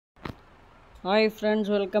Hi friends,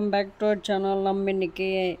 welcome back to our channel. நம்ம இன்னைக்கு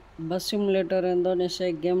bus simulator Indonesia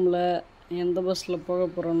கேமில் எந்த பஸ்ஸில் போக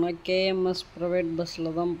போகிறோம்னா கேஎம்எஸ் ப்ரைவேட் பஸ்ஸில்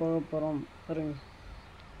தான் போக போகிறோம். பாருங்க,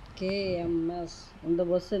 கேஎம்எஸ் இந்த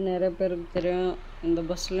பஸ்ஸு நிறைய பேருக்கு தெரியும். இந்த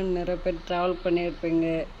பஸ்ஸில் நிறைய பேர் ட்ராவல் பண்ணியிருப்பீங்க.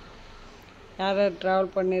 யார் யார்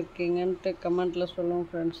ட்ராவல் பண்ணியிருக்கீங்கன்ட்டு கமெண்ட்டில் சொல்லுங்கள்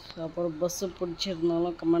ஃப்ரெண்ட்ஸ். அப்புறம் பஸ்ஸு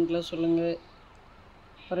பிடிச்சிருந்தாலும் கமெண்ட்டில் சொல்லுங்கள்.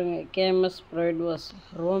 பாருங்கள், KMS private bus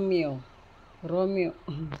Romeo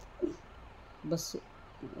bus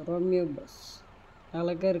Romeo bus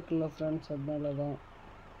அழகாக இருக்குல்ல ஃப்ரெண்ட்ஸ். அதனால தான்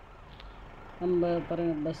நம்ம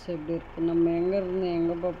பாருங்கள் பஸ் எப்படி இருக்குது. நம்ம எங்கேருந்து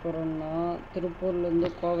எங்கே போக போகிறோம்னா திருப்பூர்லேருந்து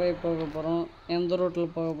கோவை போக போகிறோம். எந்த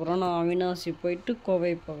ரோட்டில் போக போகிறோம்? நான் அவினாசி போயிட்டு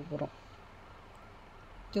கோவை போக போகிறோம்.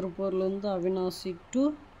 திருப்பூர்லேருந்து அவினாசி டு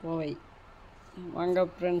கோவை. வாங்க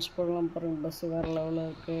ஃப்ரெண்ட்ஸ் போகலாம். பாருங்கள் பஸ்ஸு வேறு லெவலில்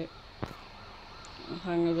இருக்குது.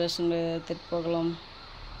 அங்கே பேஷண்ட் ஏற்றிட்டு போகலாம்.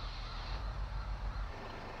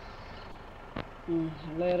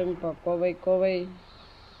 எல்லாம் இறங்குப்பா. கோவை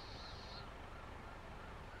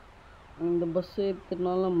இந்த பஸ்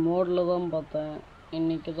ஏற்றினால மோடில் தான் பார்த்தேன்.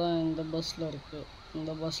 இன்றைக்கி தான் இந்த பஸ்ஸில் இருக்குது.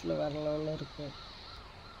 இந்த பஸ்ஸில் வேறு லெவலில் இருக்குது.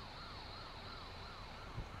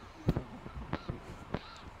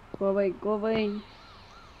 கோவை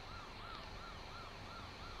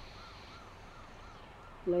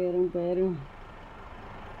எல்லாம் இறங்கு.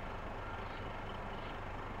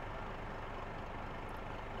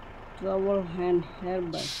 Travel hand hair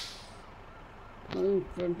pack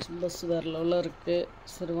friends. Bus வேறு லெவலில் இருக்குது.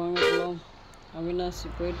 சரி வாங்க போகலாம். அவினாசி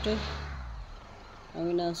போயிட்டு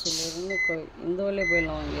அவினாசியிலேருந்து இந்த வழியாக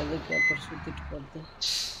போயிடலாம். வாங்க, எதுக்கு அப்புறம் சுற்றிட்டு போகிறது.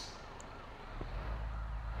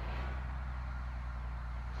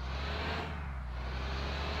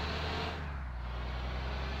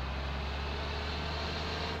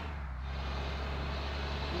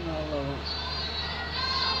 அவ்வளோதான்,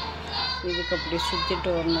 இதுக்கு அப்படி சுற்றிட்டு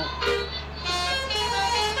வரணும்.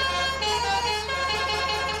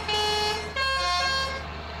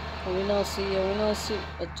 அவினாசி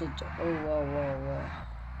அச்சோ. ஓ வா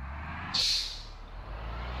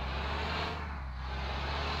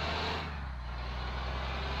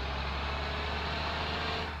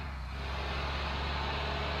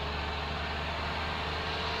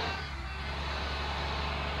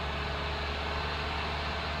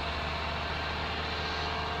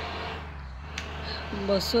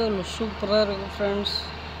பஸ்ஸு சூப்பராக இருக்குது ஃப்ரெண்ட்ஸ்.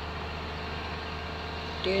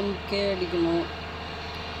 10K அடிக்கணும்,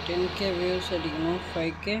 10K வியூஸ் அடிக்கணும்,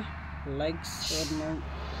 5K லைக்ஸ் வரணும்.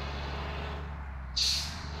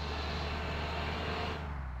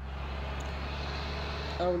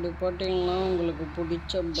 அப்படி போட்டிங்கன்னா உங்களுக்கு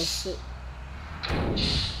பிடிச்ச பஸ்ஸு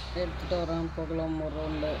எடுத்துகிட்டு வரேன். போகலாம் ஒரு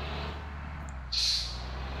ரவுண்டு.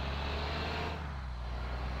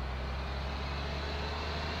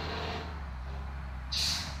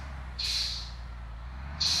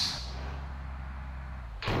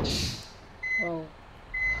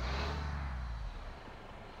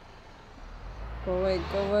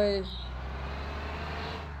 கோவை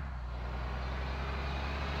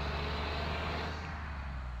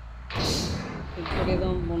இப்படி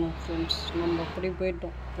தான் போனோம் ஃப்ரெண்ட்ஸ். நம்ம அப்படி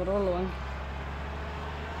போயிட்டோம். பரவாயில்ல வாங்க,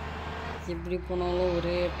 எப்படி போனாலும்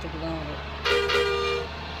ஒரே இடத்துக்கு தான் வரும்.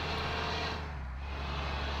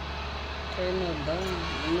 ட்ரெயின் வருதா?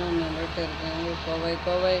 இன்னும் நின்றுட்டு இருக்காங்க. Kovai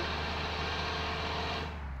Kovai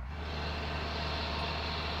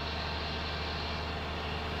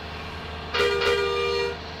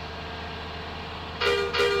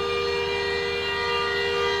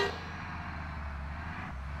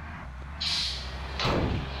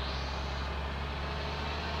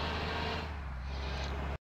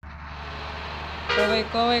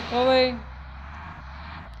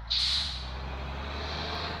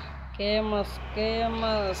KMS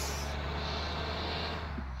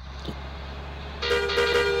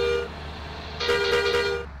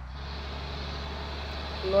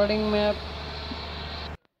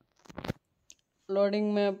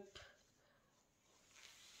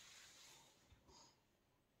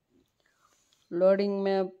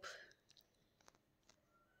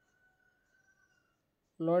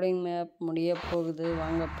loading map முடிய போகுது.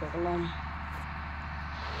 வாங்க போகலாம்.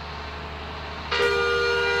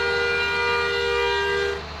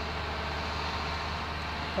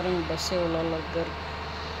 பாருங்க பஸ் எவ்வளோ அழகாக இருக்கு.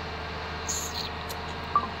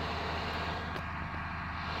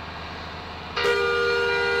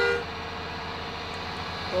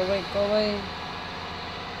 கோவை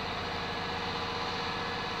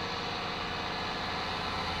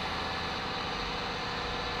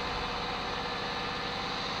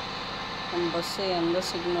நம்ம பஸ்ஸு எந்த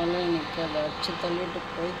சிக்னலும் நிற்காது. அடிச்சு தள்ளிட்டு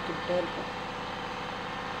போய்கிட்டே இருக்கும்.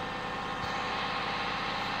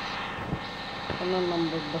 ஏன்னா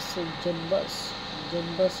நம்ம பஸ்ஸு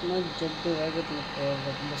ஜெட் பஸ்னால் ஜெட்டு வேகத்தில்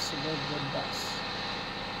போகிற பஸ்ஸு தான் ஜெட் பஸ்.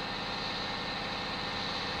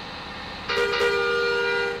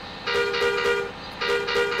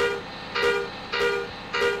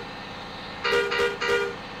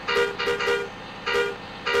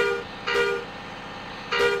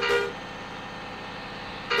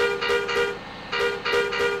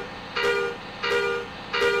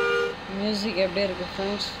 மியூசிக் எப்படி இருக்கு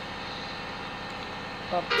ஃப்ரெண்ட்ஸ்?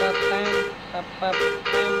 பப்பா பம் பப்பா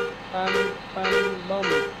பம் பம் பம் பம்.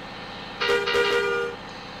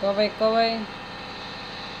 Kovai Kovai.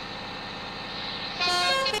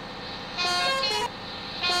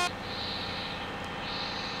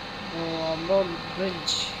 About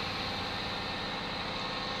bridge.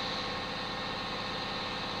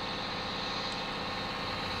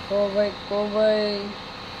 Kovai Kovai.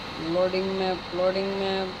 Loading map loading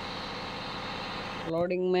map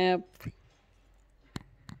loading map.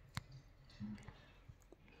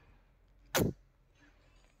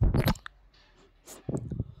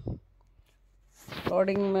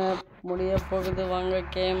 loading map முடிய போகுது. வாங்க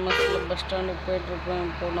கேஎம்எஸ்ல பஸ் ஸ்டாண்டுக்கு போயிட்டுருக்கோம்.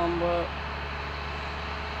 இப்போ நம்ம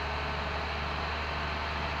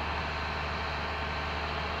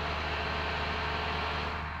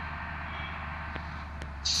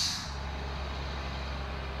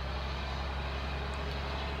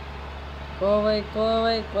கோவை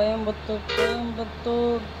கோவை கோயம்புத்தூர்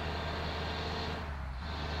கோயம்புத்தூர்.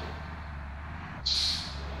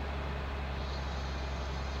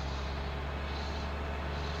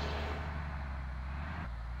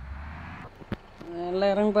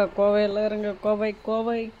 எல்லாம் இறங்குப்பா கோவை, எல்லாம் இறங்க. கோவை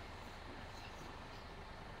கோவை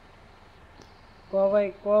கோவை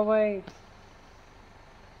கோவை.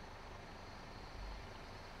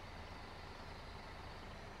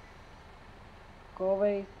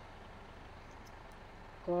 கோவை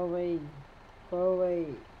கோவை கோவை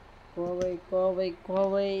கோவை கோவை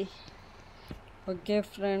கோவை. ஓகே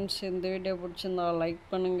ஃப்ரெண்ட்ஸ், இந்த வீடியோ பிடிச்சிருந்தா லைக்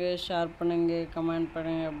பண்ணுங்கள், ஷேர் பண்ணுங்கள், கமெண்ட்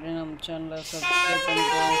பண்ணுங்கள். அப்படியே நம்ம சேனலை சப்ஸ்கிரைப்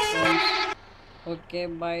பண்ணிக்கோங்க ஃப்ரெண்ட்ஸ். Okay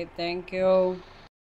bye, thank you.